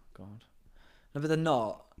 Oh God. No, but they're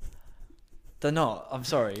not. They're not. I'm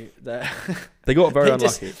sorry. They got very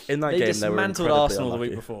unlucky in that game. They dismantled were Arsenal unlucky. the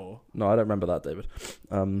week before. No, I don't remember that, David.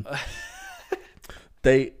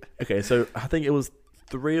 So I think it was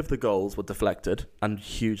 3 of the goals were deflected and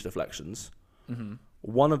huge deflections. Mm-hmm.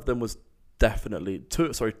 One of them was definitely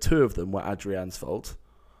 2 of them were Adrian's fault.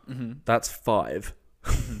 Mm-hmm. That's 5.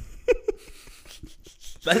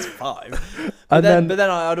 That's 5. But then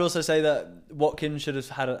I'd also say that Watkins should have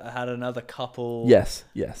had another couple. Yes.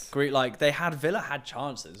 Great, like Villa had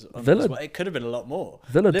chances. It could have been a lot more.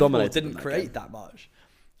 Villa Liverpool dominated. Didn't create that much.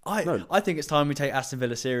 I think it's time we take Aston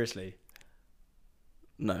Villa seriously.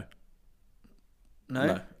 No,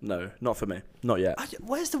 not for me. Not yet.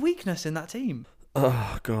 Where's the weakness in that team?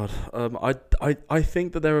 Oh God. I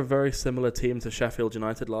think that they're a very similar team to Sheffield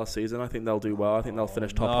United last season. I think they'll do well. I think they'll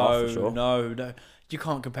finish top half for sure. No. You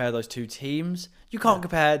can't compare those two teams. You can't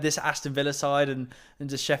compare this Aston Villa side and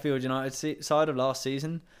the Sheffield United side of last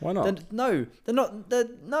season. Why not? They're not.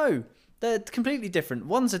 They're completely different.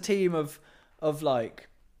 One's a team of like.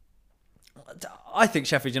 I think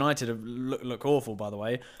Sheffield United look awful, by the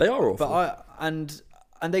way. They are awful. But and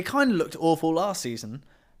they kind of looked awful last season,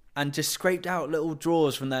 and just scraped out little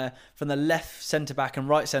draws from their left centre back and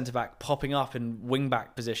right centre back popping up in wing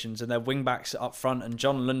back positions, and their wing backs up front, and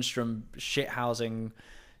John Lundstrom shithousing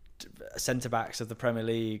centre backs of the Premier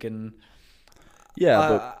League, and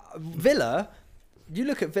Villa. You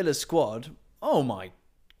look at Villa's squad. Oh my,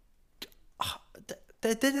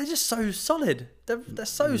 they're just so solid. They're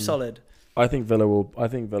so solid. I think Villa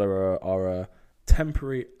are a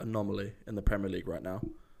temporary anomaly in the Premier League right now.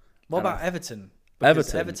 What about Everton?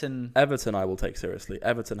 Everton, I will take seriously.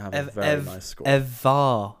 Everton have a very nice squad.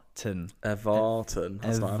 Everton. That's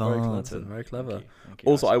not very clever. Thank you.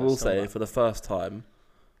 Also, I will say, for the first time,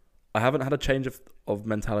 I haven't had a change of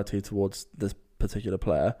mentality towards this particular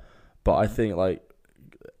player, but I think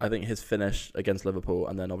his finish against Liverpool,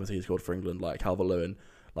 and then obviously he scored for England, like Calvert-Lewin,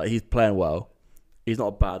 like he's playing well. He's not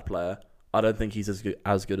a bad player. I don't think he's as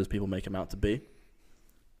good as people make him out to be.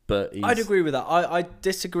 but I'd agree with that. I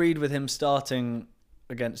disagreed with him starting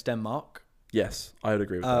against Denmark. Yes, I would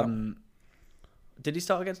agree with that. Did he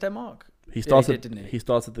start against Denmark? He started, he did, didn't he? He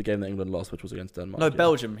started the game that England lost, which was against Denmark. No,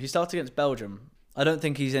 Belgium. He started against Belgium. I don't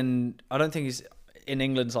think he's in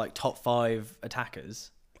England's like top 5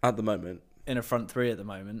 attackers At the moment. in a front 3 at the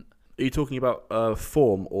moment. Are you talking about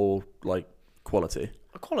form or like quality?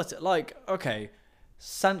 Quality, like, okay,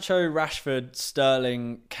 Sancho, Rashford,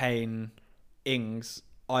 Sterling, Kane, Ings.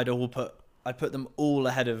 I'd put them all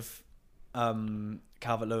ahead of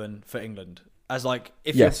Calvert-Lewin for England. As like,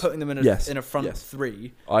 if you're putting them in a front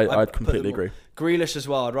 3, I'd completely agree. Grealish as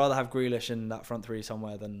well. I'd rather have Grealish in that front 3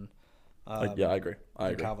 somewhere than I agree. I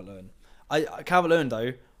agree. Calvert-Lewin. Calvert-Lewin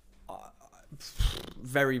though,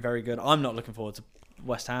 very, very good. I'm not looking forward to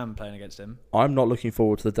West Ham playing against him. I'm not looking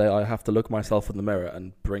forward to the day I have to look myself in the mirror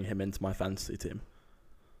and bring him into my fantasy team,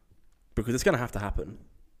 because it's going to have to happen.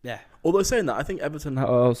 Yeah. Although saying that, I think Everton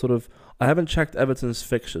are I haven't checked Everton's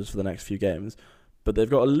fixtures for the next few games, but they've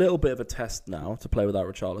got a little bit of a test now to play without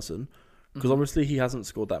Richarlison, because obviously he hasn't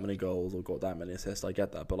scored that many goals or got that many assists. I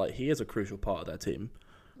get that, but like, he is a crucial part of their team.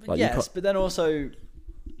 Like, yes, but then also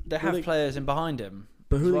they have players in behind him.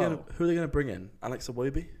 But who are they going to bring in? Alex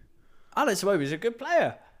Iwobi? Alex Iwobi's a good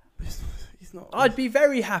player. He's not. I'd be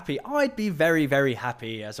very happy. I'd be very, very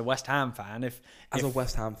happy as a West Ham fan if a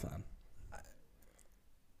West Ham fan,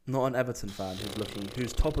 not an Everton fan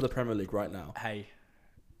who's top of the Premier League right now. Hey,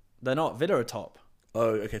 they're not. Villa are top.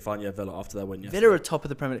 Oh, okay, fine. Yeah, Villa after their win yesterday. Villa are top of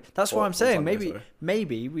the Premier League. That's why I'm saying Sunday,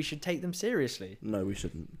 maybe we should take them seriously. No, we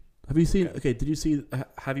shouldn't. Have you seen? Okay,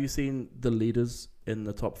 have you seen the leaders in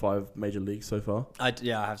the top 5 major leagues so far? I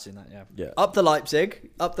have seen that. Yeah. Yeah. Up the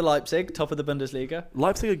Leipzig, top of the Bundesliga.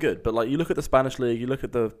 Leipzig are good, but like, you look at the Spanish league, you look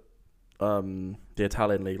at the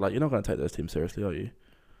Italian league. Like, you're not going to take those teams seriously, are you?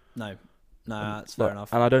 No, that's fair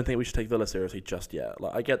enough. And I don't think we should take Villa seriously just yet.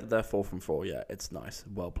 Like, I get that they're 4 from 4. Yeah, it's nice,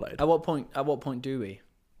 well played. At what point do we?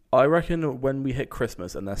 I reckon when we hit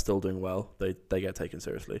Christmas and they're still doing well, they get taken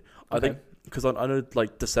seriously. Okay. I think, because I know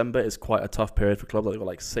like December is quite a tough period for clubs. Like, they've got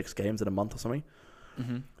like 6 games in a month or something.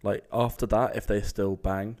 Mm-hmm. Like, after that, if they still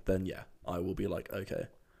bang, then yeah, I will be like, okay,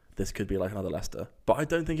 this could be like another Leicester. But I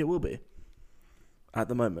don't think it will be. At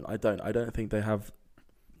the moment, I don't think they have.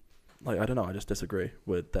 Like, I don't know. I just disagree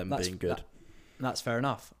with them being good. That's fair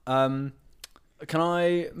enough. Do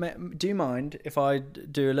you mind if I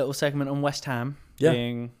do a little segment on West Ham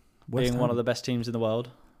being one of the best teams in the world?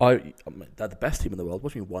 They're the best team in the world.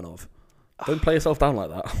 What do you mean one of? Don't play yourself down like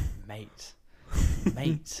that.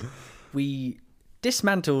 Mate. We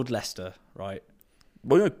dismantled Leicester, right?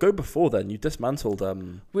 Well, go before then. You dismantled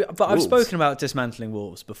but I've spoken about dismantling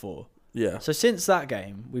Wolves before. Yeah. So since that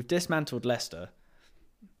game, we've dismantled Leicester.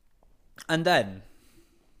 And then...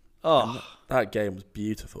 that game was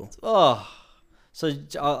beautiful. So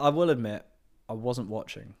I will admit, I wasn't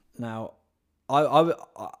watching. Now, I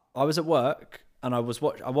was at work and I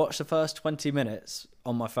watched the first 20 minutes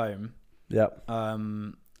on my phone. Yeah.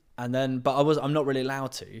 And then, but I'm not really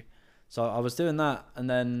allowed to. So I was doing that, and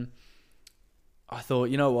then I thought,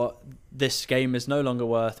 you know what, this game is no longer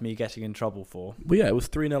worth me getting in trouble for. Well, yeah, it was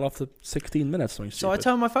 3-0 after 16 minutes. So I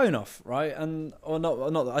turned my phone off, right, I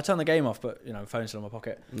turned the game off, but phone's still in my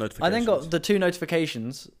pocket. I then got the 2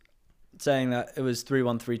 notifications saying that it was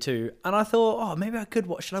 3-1, 3-2, and I thought, maybe I could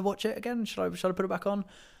watch. Should I watch it again? Should I put it back on?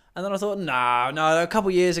 And then I thought, no. A couple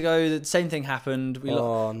of years aago, the same thing happened. We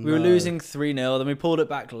were losing 3-0. Then we pulled it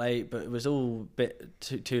back late, but it was all a bit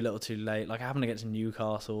too little, too late. Like, it happened against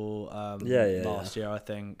Newcastle last year, I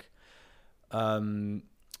think. And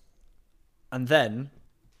then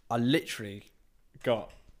I literally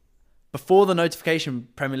got, before the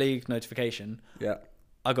Premier League notification,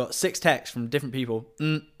 I got 6 texts from different people.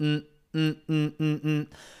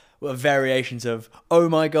 Variations of "oh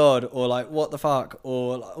my god" or like "what the fuck"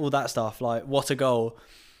 or all that stuff, like "what a goal."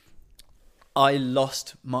 I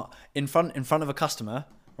lost my in front of a customer,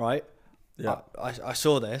 right? Yeah. I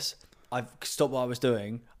saw this. I stopped what I was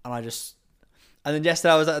doing, and then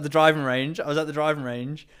yesterday I was at the driving range.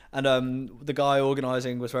 And the guy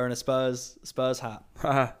organising was wearing a Spurs hat.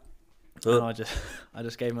 And I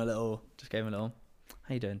just gave him a little.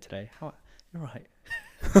 How you doing today? You're right.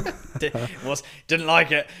 Didn't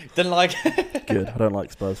like it. Good. I don't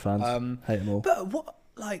like Spurs fans. Hate them all. But what,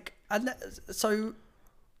 like, so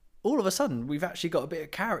all of a sudden we've actually got a bit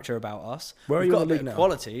of character about us. Where are you in the league now?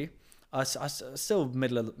 Quality. I still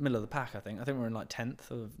middle of the pack. I think we're in like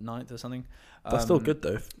 10th or 9th or something. That's still good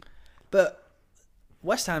though. But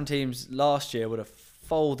West Ham teams last year would have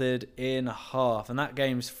folded in half, and that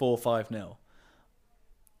game's 4-5-0.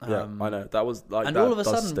 Yeah, I know. That was like, and that all of a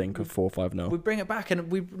does sudden, stink of 4-5-0. we bring it back,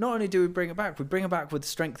 and we not only do we bring it back with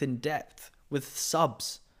strength in depth, with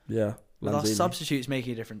subs. Yeah. With our Lanzini. substitutes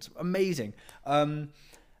making a difference. Amazing. And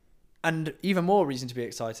even more reason to be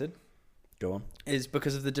excited Go on. is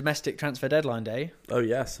because of the domestic transfer deadline day. Oh,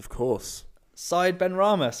 yes, of course. Said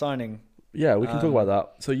Benrahma signing. Yeah, we can talk about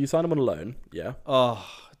that. So you signed him on a loan, yeah? Oh,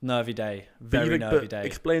 nervy day. Very nervy day.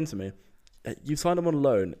 Explain to me. You signed him on a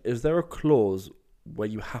loan. Is there a clause where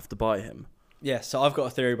you have to buy him? Yeah, so I've got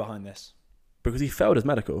a theory behind this. Because he failed his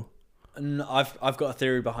medical. And I've got a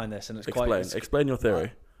theory behind this, and it's Explain your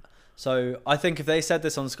theory. So I think if they said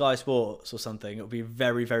this on Sky Sports or something, it would be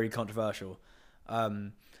very, very controversial.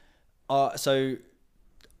 So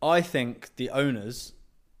I think the owners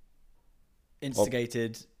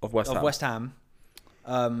instigated of West Ham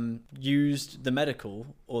used the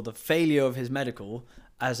medical, or the failure of his medical,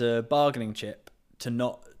 as a bargaining chip to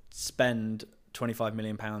not spend £25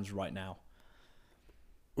 million right now.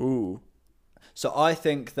 Ooh. So I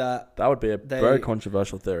think that would be a very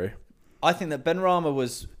controversial theory. I think that Benrahma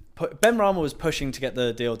was pushing to get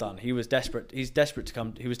the deal done. He was desperate. He was desperate to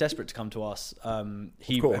come to us.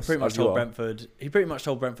 He pretty much told Brentford. He pretty much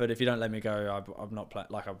told Brentford, if you don't let me go, I'm not play.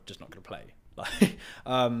 Like, I'm just not going to play. Like,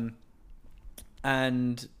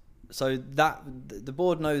 and so that the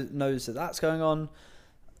board knows that that's going on.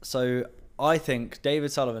 So I think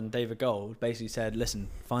David Gold basically said, listen,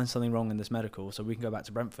 find something wrong in this medical so we can go back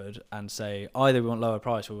to Brentford and say either we want lower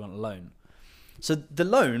price or we want a loan. So the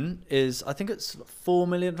loan is, I think it's 4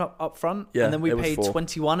 million up front, and then we paid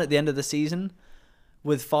 21 at the end of the season,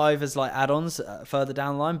 with 5 as like add-ons further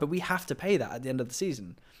down the line. But we have to pay that at the end of the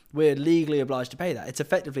season. We're legally obliged to pay that. It's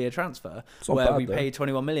effectively a transfer where we pay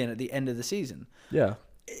 21 million at the end of the season. Yeah,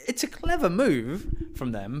 it's a clever move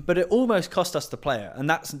from them, but it almost cost us the player, and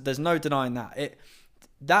there's no denying that.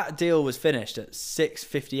 That deal was finished at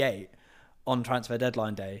 6:58 on transfer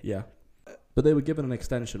deadline day. Yeah, but they were given an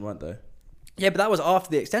extension, weren't they? Yeah, but that was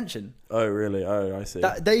after the extension. Oh, really? Oh, I see.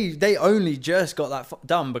 They only just got that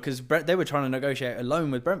done because they were trying to negotiate a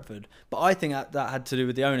loan with Brentford. But I think that had to do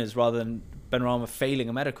with the owners rather than Benrahma failing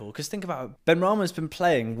a medical. Because think about it. Benrahma's been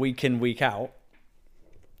playing week in, week out,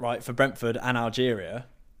 right, for Brentford and Algeria.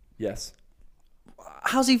 Yes.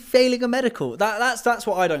 How's he failing a medical? That's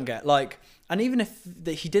what I don't get. Like, and even if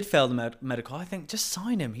he did fail the medical, I think just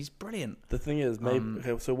sign him. He's brilliant. The thing is, maybe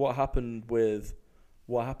so. What happened with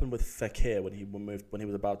Fekir when he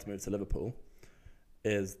was about to move to Liverpool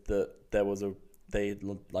is that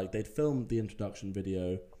they'd filmed the introduction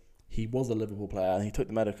video. He was a Liverpool player and he took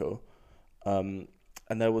the medical, and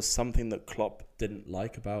there was something that Klopp didn't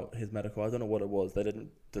like about his medical. I don't know what it was. They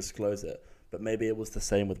didn't disclose it, but maybe it was the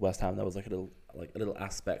same with West Ham. There was like a little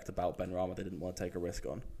aspect about Benrahma they didn't want to take a risk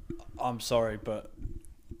on. I'm sorry, but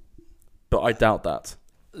I doubt that.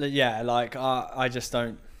 Yeah, like I just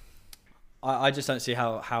don't. I just don't see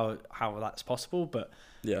how that's possible, but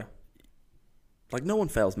yeah, like no one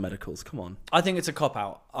fails medicals. Come on. I think it's a cop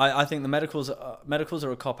out. I think the medicals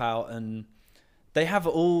are a cop out, and they have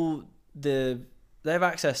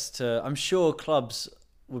access to. I'm sure clubs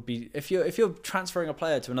would be if you're transferring a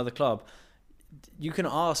player to another club, you can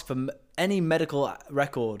ask for any medical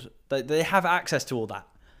record. They have access to all that.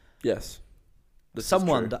 Yes.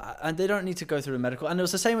 And they don't need to go through a medical. And it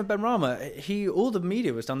was the same with Benrahma. All the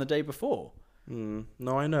media was done the day before.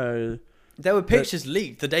 No, I know. There were pictures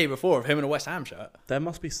leaked the day before of him in a West Ham shirt. There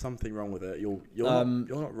must be something wrong with it. You're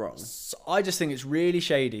not wrong. So I just think it's really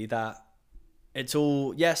shady that it's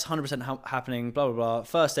all 100% happening. Blah blah blah.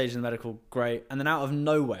 First stage of the medical, great, and then out of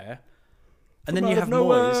nowhere, and then you have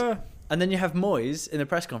Moyes in the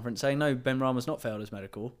press conference saying no, Benrahma's not failed his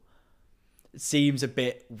medical. It seems a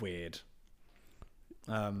bit weird.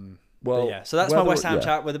 So that's my West Ham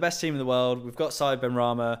chat. We're the best team in the world. We've got Said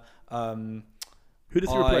Benrahma. Who does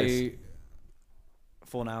he replace?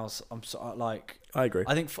 Fornals. I agree.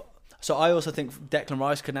 I think. So I also think Declan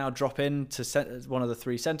Rice could now drop in to one of the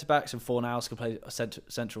 3 centre backs, and Fornals could play a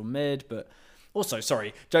central mid. But also,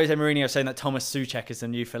 sorry, Jose Mourinho saying that Thomas Souček is the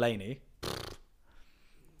new Fellaini.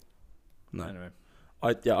 No. Anyway,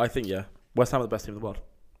 I think West Ham are the best team in the world.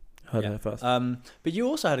 Heard it first. But you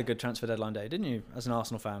also had a good transfer deadline day, didn't you, as an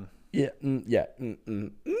Arsenal fan?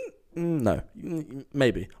 No,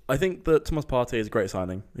 maybe. I think that Thomas Partey is a great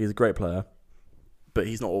signing. He's a great player, but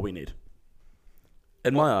he's not all we need.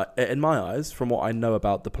 In my eyes, from what I know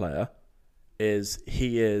about the player,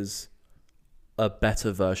 he is a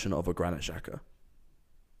better version of a Granit Xhaka.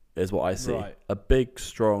 Is what I see. Right. A big,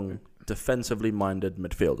 strong, defensively minded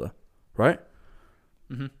midfielder, right?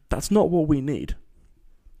 Mm-hmm. That's not what we need.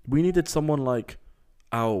 We needed someone like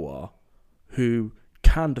Aouar, who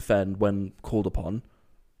can defend when called upon,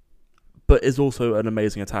 but is also an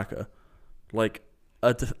amazing attacker. Like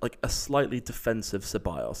a slightly defensive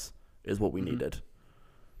Ceballos is what we needed.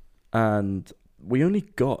 And we only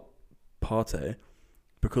got Partey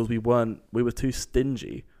because we were too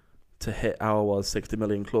stingy to hit our 60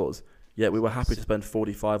 million clause. Yet we were happy to spend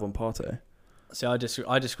 45 on Partey. See, I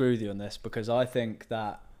disagree with you on this because I think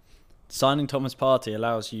that signing Thomas Partey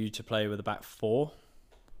allows you to play with a back four.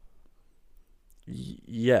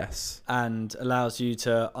 Yes. And allows you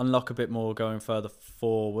to unlock a bit more going further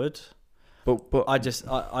forward. But I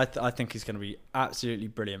think he's going to be absolutely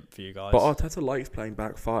brilliant for you guys. But Arteta likes playing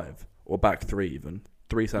back five or back three even.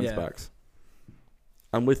 3 centre backs.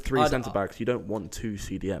 And with 3 centre backs, you don't want 2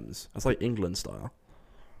 CDMs. That's like England style.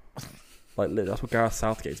 Like that's what Gareth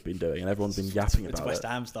Southgate's been doing, and everyone's been yapping about it. It's West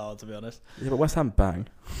Ham style, to be honest. Yeah, but West Ham bang.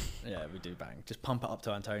 Yeah, we do bang. Just pump it up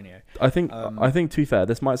to Antonio. I think to be fair,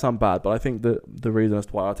 this might sound bad, but I think that the reason as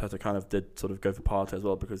to why Arteta kind of did sort of go for Partey as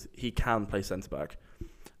well, because he can play centre back,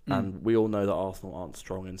 and we all know that Arsenal aren't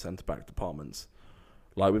strong in centre back departments.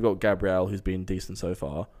 Like we've got Gabriel, who's been decent so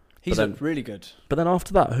far. He's looked really good. But then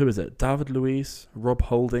after that, who is it? David Luiz, Rob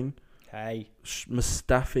Holding,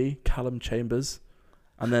 Mustafi, Callum Chambers,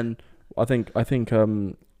 and then I think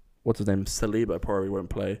what's his name? Saliba probably won't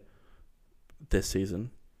play this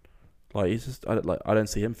season. Like he's just I don't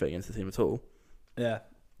see him fitting into the team at all. Yeah.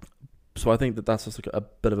 So I think that's just like a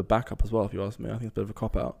bit of a backup as well, if you ask me. I think it's a bit of a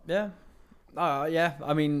cop out. Yeah. Yeah.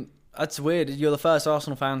 I mean, that's weird. You're the first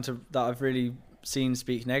Arsenal fan that I've really seen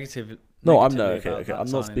speak negative. No, I'm no okay.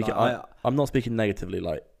 I'm not speaking. I'm not speaking negatively.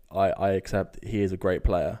 Like I accept he is a great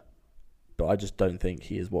player, but I just don't think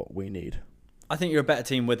he is what we need. I think you're a better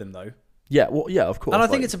team with him though. Yeah, well, yeah, of course. And I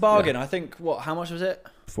think it's a bargain. Yeah. I think how much was it?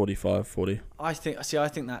 45, 40. I think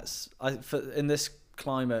that's in this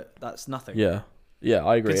climate that's nothing. Yeah,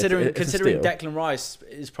 I agree. Considering Declan Rice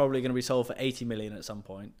is probably going to be sold for 80 million at some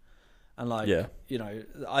point, and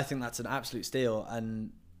I think that's an absolute steal.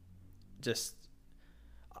 And just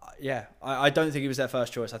I don't think he was their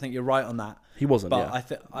first choice. I think you're right on that. He wasn't. But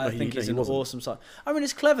I think he's an awesome sign. I mean,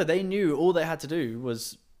 it's clever. They knew all they had to do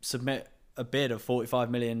was submit a bid of 45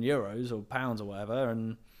 million euros or pounds or whatever,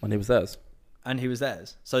 and he was theirs.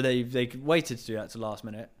 So they waited to do that to last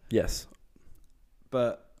minute. Yes,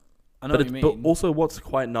 but I know what you mean. But also, what's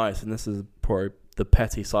quite nice, and this is probably the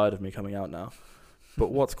petty side of me coming out now,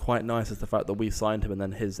 but what's quite nice is the fact that we signed him, and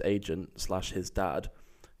then his agent / his dad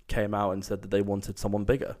came out and said that they wanted someone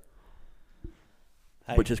bigger,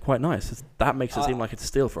 which is quite nice. That makes it seem like it's a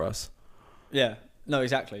steal for us. Yeah. No,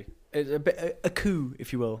 exactly. It's a bit a coup,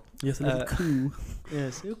 if you will. Yes, a little coup.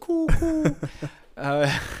 Yes, a coup.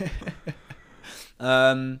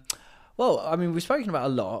 Well, I mean, we've spoken about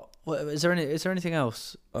a lot. Is there anything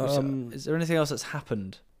else? Is there anything else that's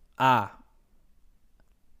happened?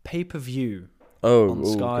 Pay-per-view on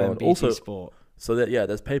Sky and BT also, Sport. So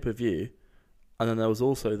there's pay-per-view, and then there was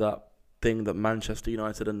also that thing that Manchester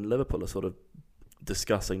United and Liverpool are sort of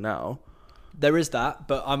discussing now. There is that,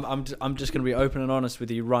 but I'm just going to be open and honest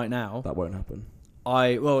with you right now. That won't happen.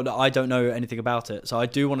 I don't know anything about it, so I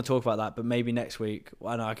do want to talk about that. But maybe next week,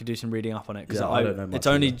 I could do some reading up on it because I don't know much. It's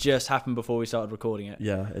only just happened before we started recording it.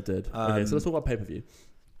 Yeah, it did. Okay, so let's talk about pay-per-view.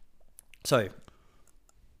 So,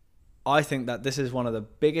 I think that this is one of the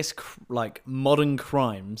biggest modern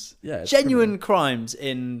crimes, genuine crimes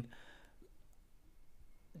in.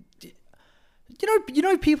 You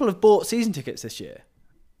know, people have bought season tickets this year.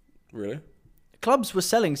 Really? Clubs were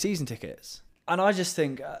selling season tickets, and I just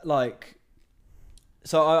think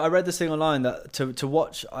so I read this thing online that to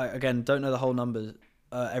watch, I again don't know the whole numbers,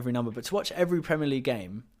 every number, but to watch every Premier League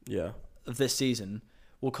game of this season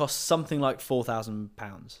will cost something like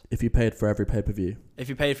 £4,000 if you paid for every pay-per-view. If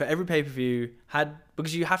you paid for every pay-per-view,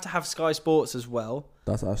 because you have to have Sky Sports as well.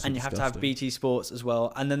 That's actually and you have to have BT Sports as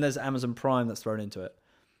well, and then there's Amazon Prime that's thrown into it.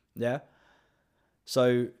 Yeah,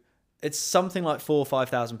 so it's something like £4,000 or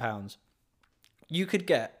 £5,000. You could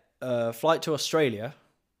get a flight to Australia,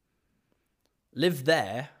 live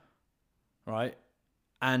there, right,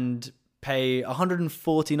 and pay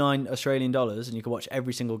 149 Australian dollars, and you could watch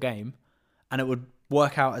every single game, and it would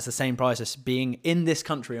work out as the same price as being in this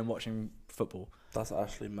country and watching football. That's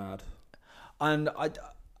actually mad. And I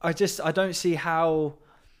don't see how.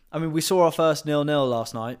 I mean, we saw our first 0-0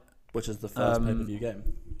 last night, which is the first pay-per-view game.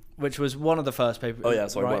 Which was one of the first pay-per-view. Oh yeah,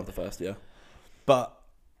 sorry, right? One of the first, yeah. But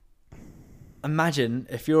imagine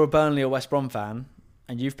if you're a Burnley or West Brom fan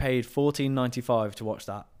and you've paid $14.95 to watch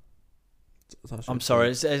that. I'm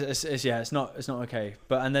sorry, it's not okay.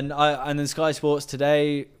 But and then Sky Sports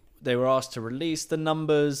today, they were asked to release the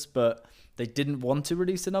numbers, but they didn't want to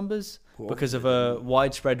release the numbers because of a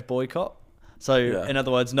widespread boycott. So Yeah. in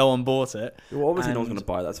other words, no one bought it. Well, obviously, no one's And- going to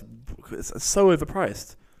buy that. It's so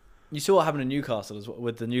overpriced. You saw what happened in Newcastle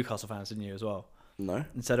with the Newcastle fans, didn't you, as well? No.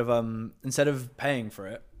 Instead of paying for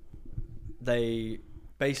it, they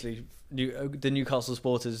basically the Newcastle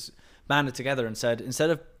supporters banded together and said, instead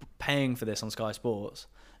of paying for this on Sky Sports,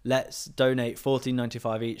 let's donate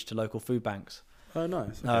 $14.95 each to local food banks. Oh,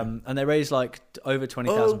 nice. Okay. And they raised like over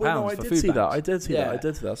 £20,000 no, I for did food see banks. that. I did see that. Yeah. I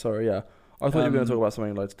did see that. Sorry, yeah. I thought you were going to talk about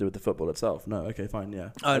something like to do with the football itself. No, okay, fine, yeah.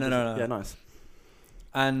 Oh, no. Yeah, nice.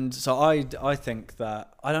 And so I think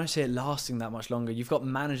that I don't see it lasting that much longer. You've got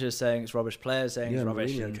managers saying it's rubbish, players saying it's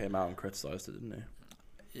rubbish. Mourinho came out and criticised it, didn't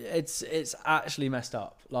he? It's actually messed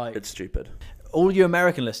up. Like, It's stupid. all you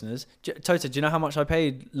American listeners, Toto, do you know how much I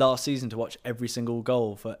paid last season to watch every single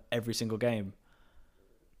goal for every single game?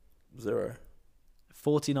 0.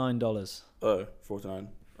 $49. Oh, 49.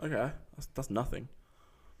 Okay, that's nothing.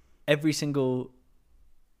 Every single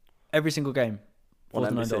game. On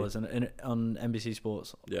 $49 on NBC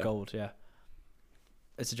Sports Yeah. Gold. Yeah,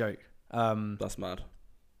 it's a joke. That's mad.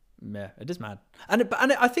 Yeah, it is mad. And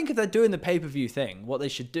I think if they're doing the pay-per-view thing, what they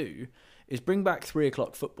should do is bring back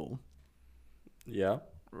 3:00 football, Yeah,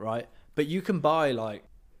 right? But you can buy like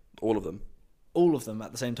all of them. all of them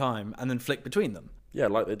at the same time and then flick between them. Yeah,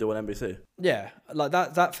 like they do on NBC. Yeah, like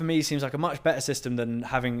that for me seems like a much better system than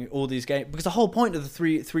having all these games, because the whole point of the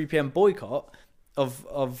 3 p.m. boycott of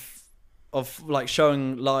like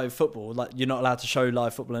showing live football, like you're not allowed to show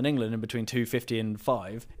live football in England in between 2:50 and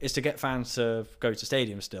 5, is to get fans to go to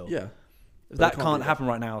stadiums still. Yeah, that can't happen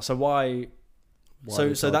right now. So why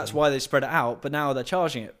so that's why they spread it out, but now they're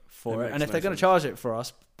charging it for it. And if they're going to charge it for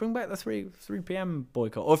us, bring back the 3 p.m.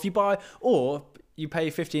 boycott. Or you pay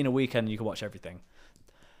 15 a weekend and you can watch everything.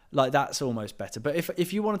 Like, that's almost better. But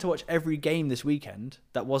if you wanted to watch every game this weekend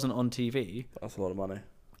that wasn't on TV, that's a lot of money.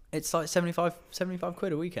 it's like 75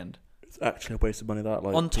 quid a weekend. It's actually a waste of money. That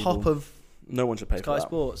like On top of no one should pay Sky for that.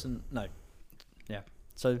 Sports and no. Yeah.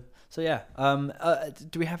 So yeah.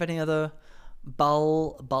 Do we have any other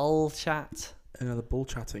bull chat? Any other bull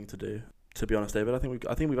chatting to do? To be honest, David, I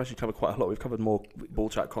think we've actually covered quite a lot. We've covered more bull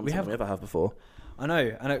chat content than we ever have before. I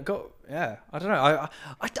know, and it got I don't know.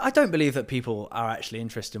 I don't believe that people are actually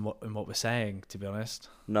interested in what we're saying. To be honest,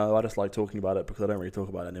 No, I just like talking about it because I don't really talk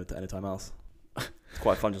about it any time else. It's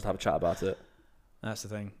quite fun just to have a chat about it. that's the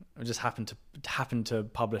thing. I just happened to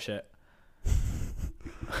publish it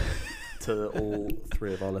To all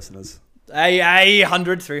 3 of our listeners.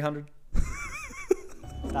 100, 300,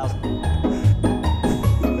 1,000.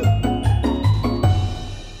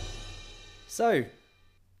 So,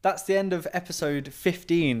 that's the end of episode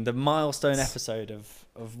 15, the milestone episode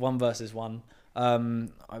of 1 versus 1.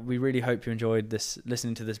 We really hope you enjoyed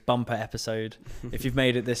listening to this bumper episode. If you've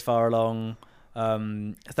made it this far along,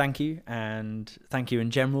 thank you, and thank you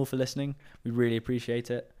in general for listening. We really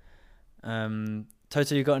appreciate it.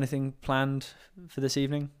 Toto, you got anything planned for this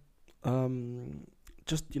evening?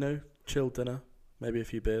 Just chill dinner, maybe a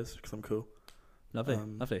few beers because I'm cool. Lovely.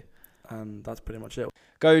 And that's pretty much it.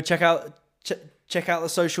 Go check out the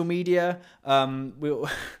social media. We'll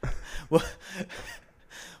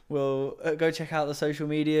go check out the social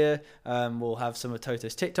media. We'll have some of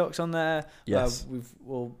Toto's TikToks on there. Yes.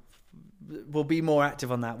 We'll be more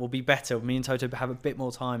active on that. We'll be better. Me and Toto have a bit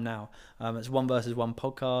more time now. It's 1 versus 1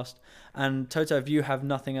 podcast. And Toto, if you have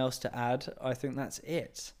nothing else to add, I think that's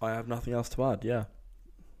it. I have nothing else to add. Yeah,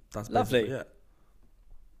 that's Lovely. basically it.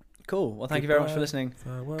 Cool. Well, thank you very much for listening.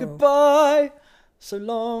 Farewell. Goodbye. So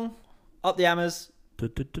long. Up the hammers. Du-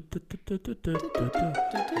 du- du- du- du- du- du- du-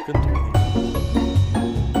 du- du.